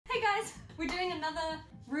We're doing another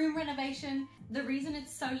room renovation. The reason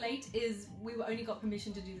it's so late is we only got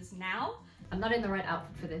permission to do this now. I'm not in the right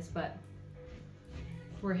outfit for this, but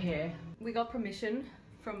we're here. We got permission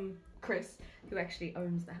from Chris, who actually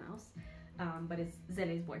owns the house, but is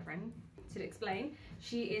Zele's boyfriend. To explain,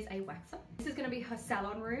 she is a waxer. This is gonna be her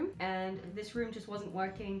salon room, and this room just wasn't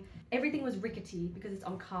working. Everything was rickety because it's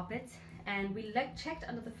on carpet, and we checked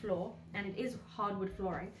under the floor, and it is hardwood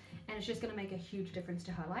flooring, and it's just gonna make a huge difference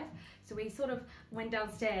to her life. So we sort of went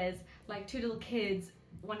downstairs like two little kids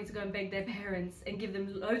wanting to go and beg their parents and give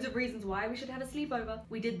them loads of reasons why we should have a sleepover.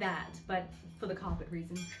 We did that, but for the carpet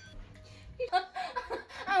reason.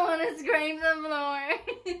 I want to scrape the floor.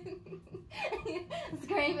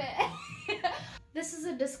 Scrape it. This is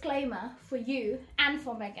a disclaimer for you and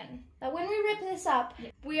for Megan that when we rip this up,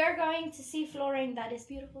 we are going to see flooring that is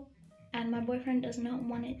beautiful. And my boyfriend does not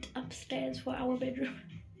want it upstairs for our bedroom.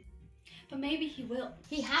 But maybe he will.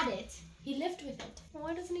 He had it. He lived with it.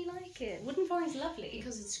 Why doesn't he like it? Wooden flooring is lovely.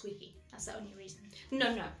 Because it's squeaky. That's the only reason.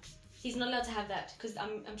 No. He's not allowed to have that because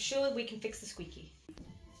I'm sure we can fix the squeaky.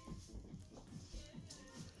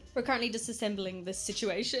 We're currently disassembling this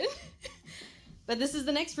situation. But this is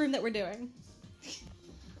the next room that we're doing.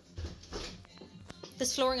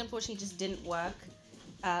 This flooring unfortunately just didn't work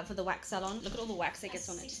for the wax salon. Look at all the wax that gets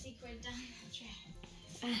on it. 60 quid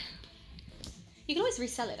done. You can always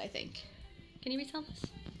resell it, I think. Can you resell this?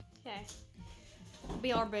 Okay.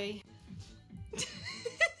 BRB.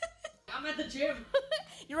 I'm at the gym.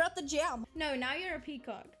 You're at the gym. No, now you're a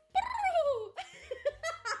peacock.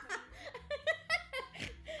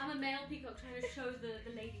 I'm a male peacock trying to show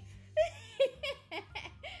the ladies.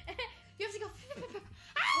 You have to go.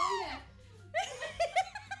 Oh, yeah.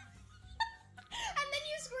 And then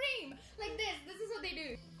you scream like this. This is what they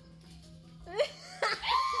do.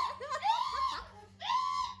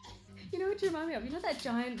 You know what you remind me of? You know that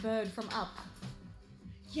giant bird from Up?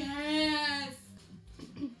 Yes.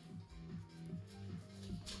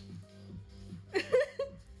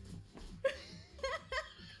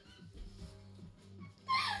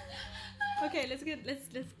 Okay, let's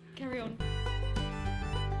carry on.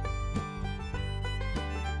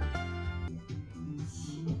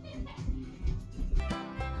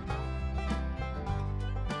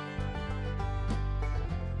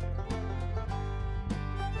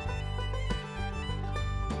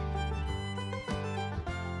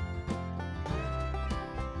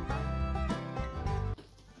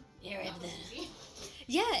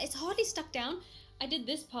 Yeah, it's hardly stuck down. I did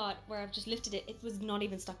this part where I've just lifted it. It was not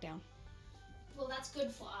even stuck down. Well, that's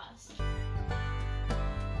good for us.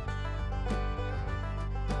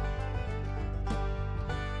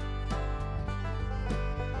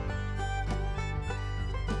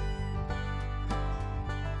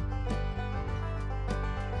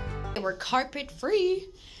 We're carpet free.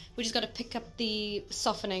 We just got to pick up the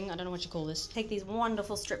softening. I don't know what you call this. Take these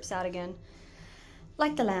wonderful strips out again,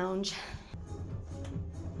 like the lounge.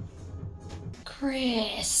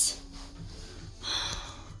 Chris.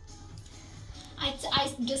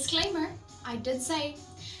 Disclaimer, I did say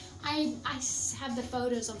I have the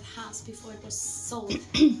photos of the house before it was sold.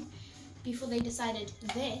 Before they decided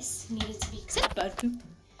this needed to be cleaned. Bird poop.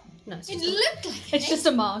 No, It looked like it's just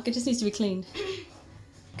a mark. It just needs to be cleaned.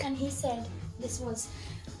 And he said this was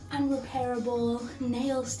unrepairable,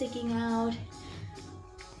 nails sticking out.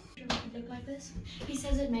 Does it look like this? He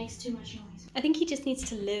says it makes too much noise. I think he just needs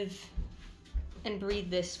to live and breathe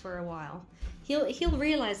this for a while. He'll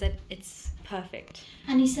realize that it's perfect.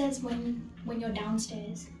 And he says when you're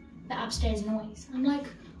downstairs, the upstairs noise. I'm like,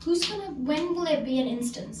 when will there be an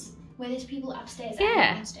instance where there's people upstairs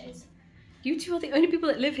and downstairs? You two are the only people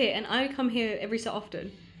that live here, and I come here every so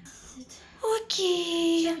often.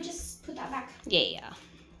 Okay. Shall we just put that back? Yeah.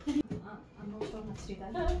 I'm not sure how to do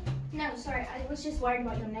that. No, sorry, I was just worried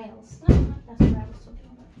about your nails. That's what I was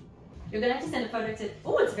talking about. You're gonna have to send a photo to.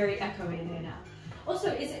 Oh, it's very echoey in here now.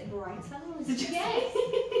 Also, is it brighter? Or is it just... Yes.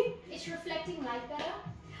 It's reflecting light better.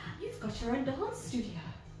 You've got your own dance studio.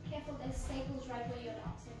 Careful, there's staples right where you're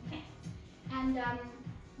dancing. And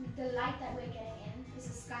the light that we're getting in is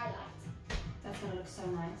a skylight. That's gonna look so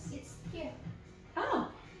nice. It's here.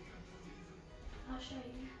 Oh. I'll show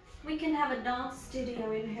you. We can have a dance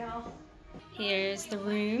studio in here. Here's the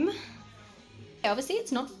room. Obviously,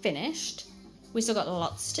 it's not finished. We still got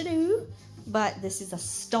lots to do, but this is a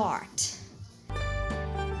start.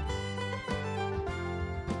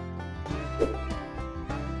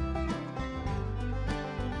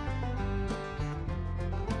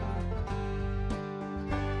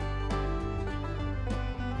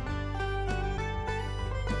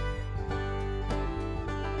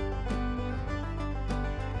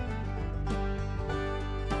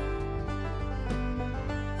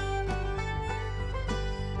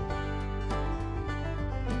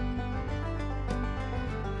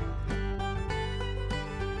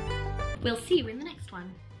 We'll see you in the next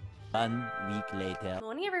one. 1 week later.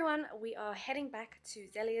 Morning everyone, we are heading back to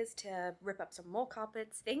Zelia's to rip up some more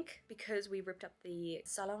carpets. Think because we ripped up the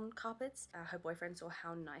salon carpets, her boyfriend saw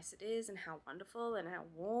how nice it is and how wonderful and how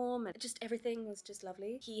warm and just everything was just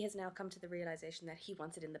lovely. He has now come to the realization that he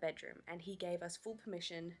wants it in the bedroom and he gave us full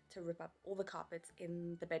permission to rip up all the carpets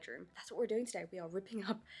in the bedroom. That's what we're doing today. We are ripping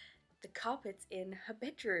up the carpets in her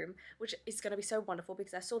bedroom, which is going to be so wonderful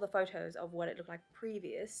because I saw the photos of what it looked like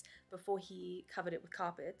before he covered it with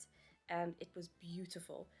carpet, and it was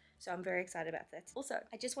beautiful. So I'm very excited about that. Also,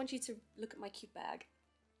 I just want you to look at my cute bag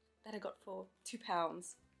that I got for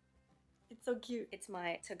 £2. It's so cute. It's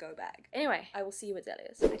my to-go bag. Anyway, I will see you at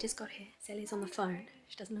Zelia's. I just got here. Zelia's on the phone.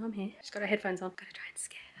 She doesn't know I'm here. She's got her headphones on. I'm gonna try and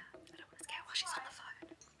scare her. I don't want to scare her while she's on the phone.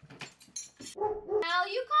 Al,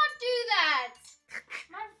 you can't do that!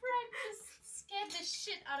 My friend just scared the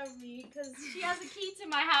shit out of me because she has a key to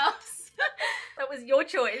my house. That was your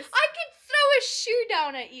choice. I could throw a shoe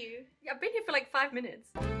down at you. I've been here for like 5 minutes.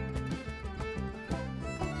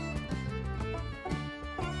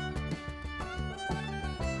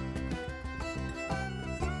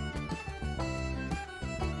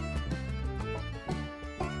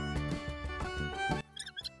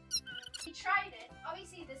 We tried it.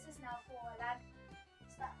 Obviously, this is now for that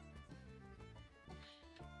stuff.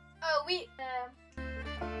 Oh, we.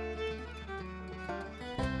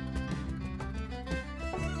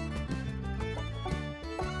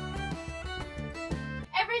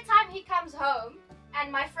 Every time he comes home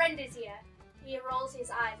and my friend is here, he rolls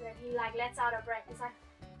his eyes and he like lets out a breath. It's like,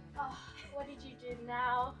 oh, what did you do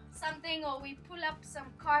now? Something, or we pull up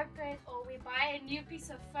some carpet, or we buy a new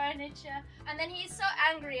piece of furniture, and then he's so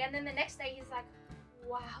angry, and then the next day he's like,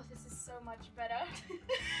 wow, this is so much better.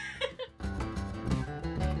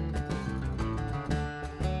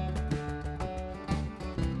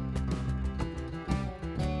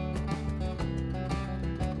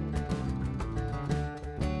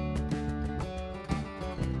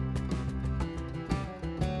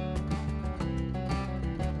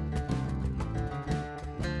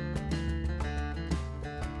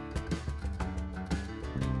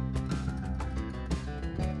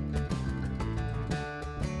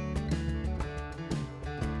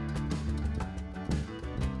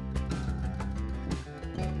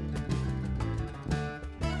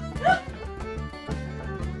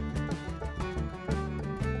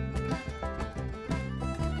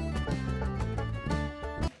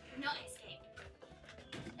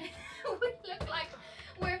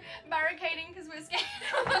 Because we're scared.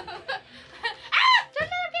 Ah! Don't let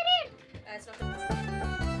him get in! It's not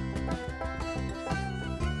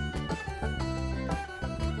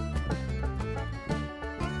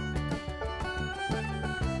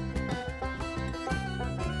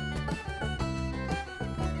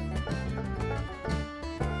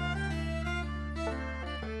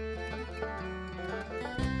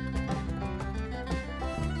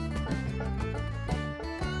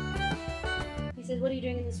He says, what are you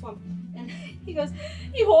doing in the swamp? And he goes,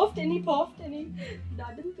 he huffed and he puffed and he... No,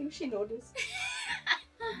 I didn't think she noticed.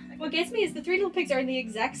 What gets me is the 3 little pigs are in the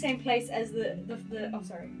exact same place as the oh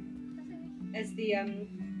sorry, as the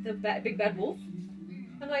big bad wolf.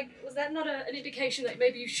 I'm like, was that not an indication that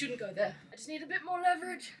maybe you shouldn't go there? I just need a bit more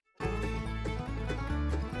leverage.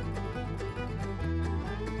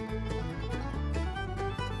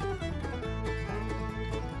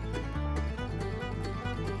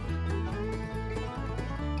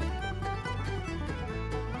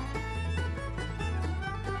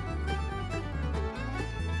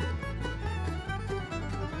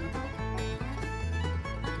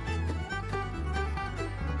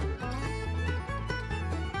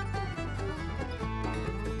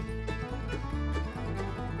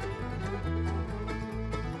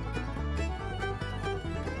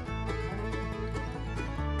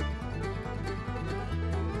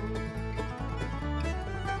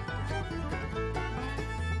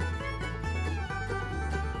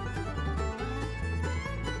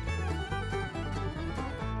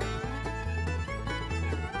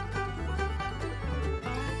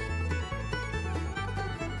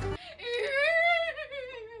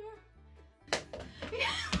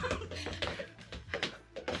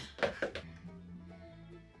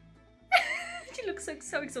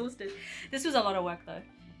 So exhausted. This was a lot of work though.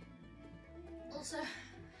 Also,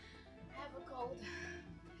 I have a cold.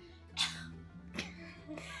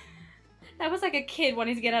 That was like a kid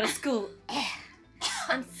wanting to get out of school.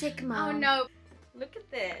 I'm sick, Mom. Oh no. Look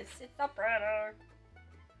at this. It's a brother.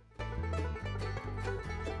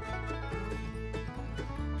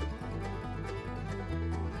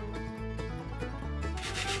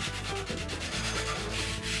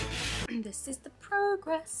 This is the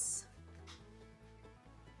progress.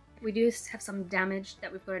 We do have some damage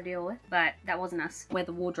that we've got to deal with, but that wasn't us. Where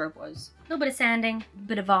the wardrobe was. A little bit of sanding, a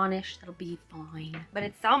bit of varnish, that'll be fine. But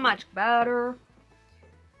it's so much better.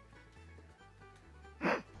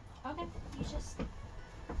 Okay, you just...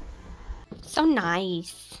 So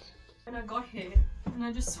nice. When I got here and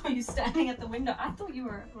I just saw you standing at the window, I thought you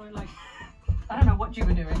were like, I don't know what you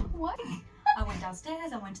were doing. What? I went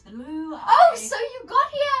downstairs, I went to the loo. Oh, so you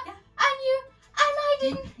got here and I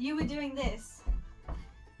didn't. You were doing this.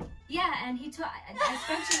 Yeah, and I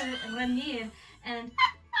spoke to Renier and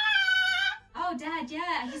oh Dad,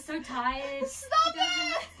 yeah, he's so tired. Stop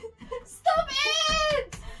it! Stop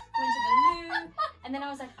it! Went to the loo and then I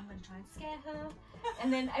was like, I'm gonna try and scare her.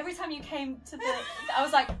 And then every time you came to the, I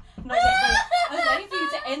was like, not yet, wait. I was waiting for you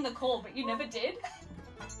to end the call, but you never did.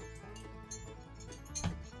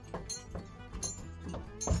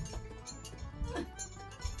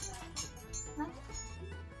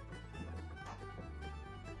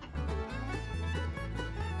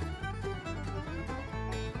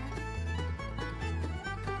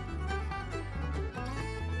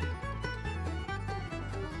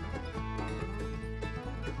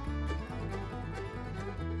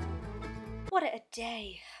 What a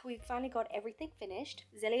day. We finally got everything finished.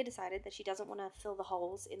 Zelia decided that she doesn't want to fill the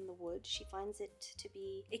holes in the wood. She finds it to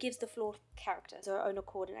be, it gives the floor character to her own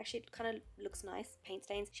accord, and actually it kind of looks nice. Paint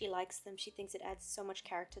stains, she likes them. She thinks it adds so much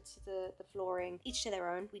character to the flooring. Each to their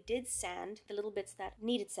own. We did sand the little bits that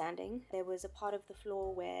needed sanding. There was a part of the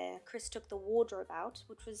floor where Chris took the wardrobe out,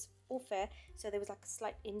 which was all fair, so there was like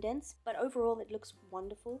slight indents, but overall it looks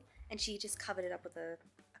wonderful, and she just covered it up with a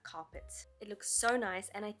carpet. It looks so nice,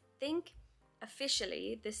 and I think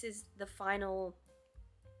officially this is the final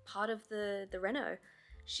part of the reno.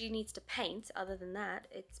 She needs to paint. Other than that,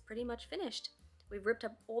 it's pretty much finished. We've ripped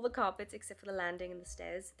up all the carpets except for the landing and the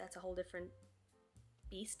stairs. That's a whole different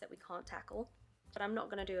beast that we can't tackle, but I'm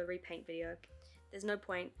not gonna do a repaint video. There's no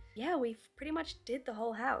point. Yeah, we've pretty much did the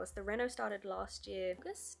whole house. The reno started last year,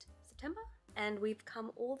 August, September, and we've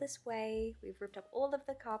come all this way. We've ripped up all of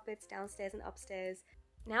the carpets downstairs and upstairs.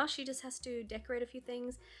 Now she just has to decorate a few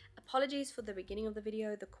things. Apologies for the beginning of the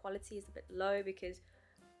video. The quality is a bit low because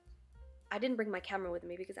I didn't bring my camera with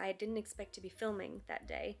me because I didn't expect to be filming that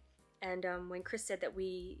day. And when Chris said that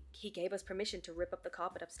he gave us permission to rip up the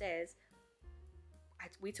carpet upstairs,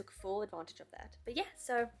 we took full advantage of that. But yeah,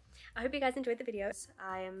 so I hope you guys enjoyed the video.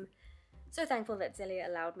 I am so thankful that Zelia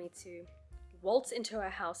allowed me to waltz into her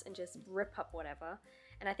house and just rip up whatever.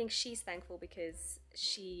 And I think she's thankful because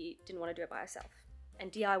she didn't want to do it by herself.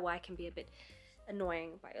 And DIY can be a bit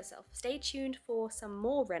annoying by yourself. Stay tuned for some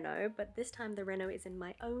more reno, but this time the reno is in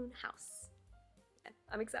my own house. Yeah,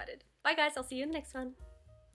 I'm excited. Bye guys, I'll see you in the next one.